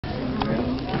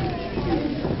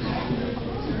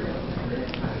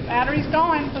Battery's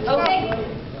going. Let's Okay.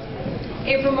 go.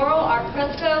 April Morrow, our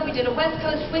Presto. We did a West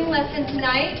Coast swing lesson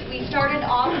tonight. We started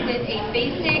off with a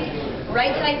basic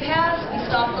right side pass. We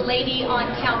stopped the lady on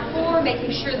count 4,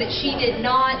 making sure that she did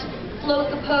not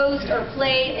float the post or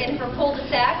play in her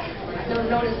cul-de-sac,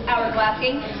 known as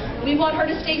hourglassing. We want her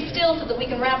to stay still so that we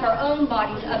can wrap our own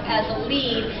bodies up as a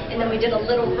lead, and then we did a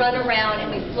little run around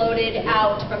and we floated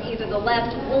out from either the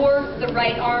left or the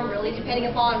right arm, really depending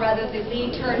upon whether the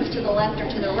lead turns to the left or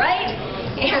to the right,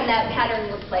 and that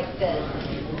pattern looks like this.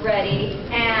 Ready,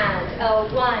 and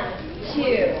 1,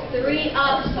 2, 3,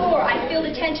 up, 4. I feel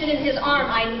the tension in his arm.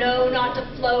 I know not to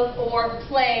float or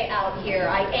play out here.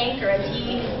 I anchor as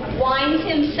he winds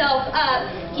himself up,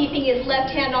 keeping his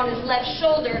left hand on his left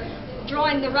shoulder,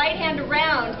 drawing the right hand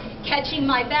around, catching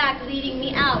my back, leading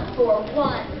me out for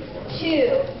 1,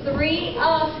 2, 3,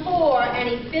 4, and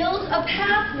he builds a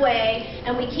pathway,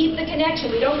 and we keep the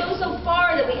connection. We don't go so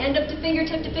far that we end up to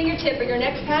fingertip, or your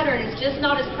next pattern is just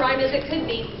not as prime as it could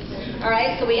be. All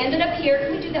right, so we ended up here.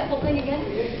 Can we do that whole thing again?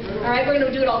 All right, we're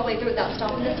going to do it all the way through without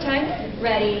stopping this time.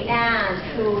 Ready, and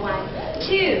 1,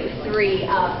 2, 3,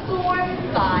 4,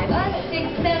 5,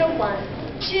 6, and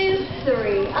 1, 2,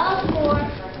 3, 4,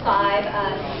 5,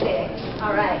 6.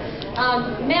 All right.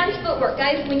 Man's footwork.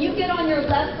 Guys, when you get on your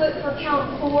left foot for count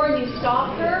 4 and you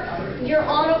stop her, you're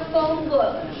on a phone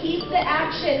book. Keep the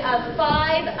action of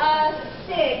 5,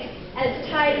 6 as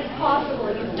tight as possible.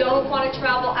 You don't want to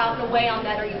travel out and away on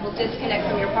that or you will disconnect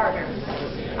from your partner.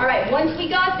 All right. Once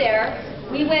we got there,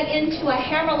 we went into a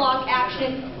hammerlock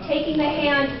action, taking the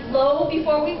hand low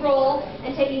before we roll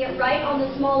and taking it right on the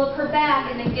small of her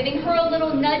back and then giving her a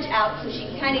little nudge out so she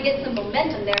can kind of get some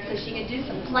momentum there so she can do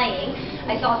some playing.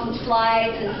 I saw some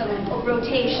slides and some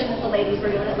rotations the ladies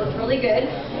were doing. It looked really good.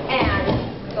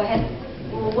 And go ahead.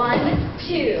 1,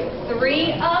 2,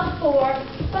 3, 4,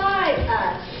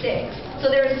 5, 6. So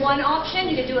there's one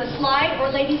option. You could do a slide, or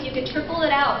ladies, you could triple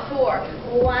it out for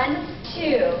 1,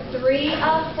 2, 3,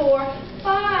 4,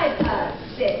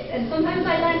 5, 6. And sometimes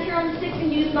I land here on 6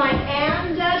 and use my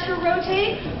and to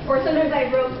rotate, or sometimes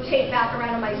I rotate back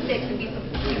around on my 6 and be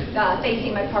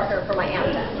facing my partner for my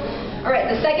and. All right,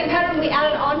 the second pattern we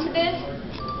added on to this,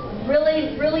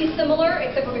 really similar,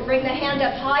 except for we bring the hand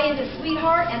up high into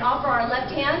sweetheart and offer our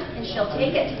left hand, and she'll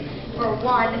take it for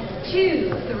 1,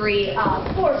 2, 3,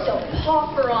 4. So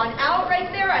pop her on out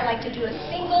right there. I like to do a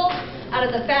single out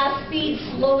of the fast speed,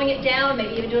 slowing it down,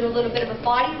 maybe even doing a little bit of a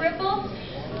body ripple.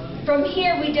 From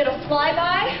here, we did a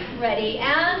flyby. Ready,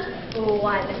 and 1,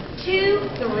 2,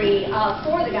 3,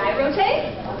 4. The guy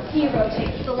rotates. He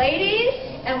rotates the ladies,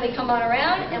 and we come on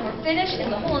around, and we're finished,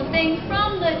 and the whole thing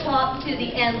from the top to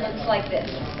the end looks like this.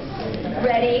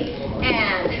 Ready,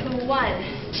 and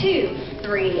 1, 2,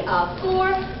 3,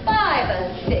 4,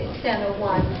 5, 6, and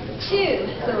 1, 2,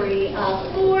 3,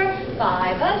 4,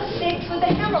 5, 6 with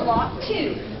a hammerlock.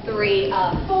 2, 3,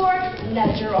 4.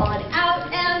 Nudge her on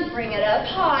out and bring it up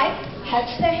high.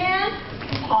 Catch the hand,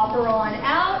 pop her on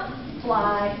out,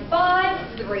 fly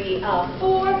 5, 3,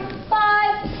 4,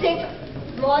 5,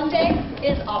 6. Blonde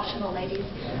is optional, ladies.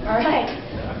 All right.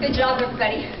 Good job,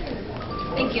 everybody.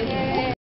 Thank you.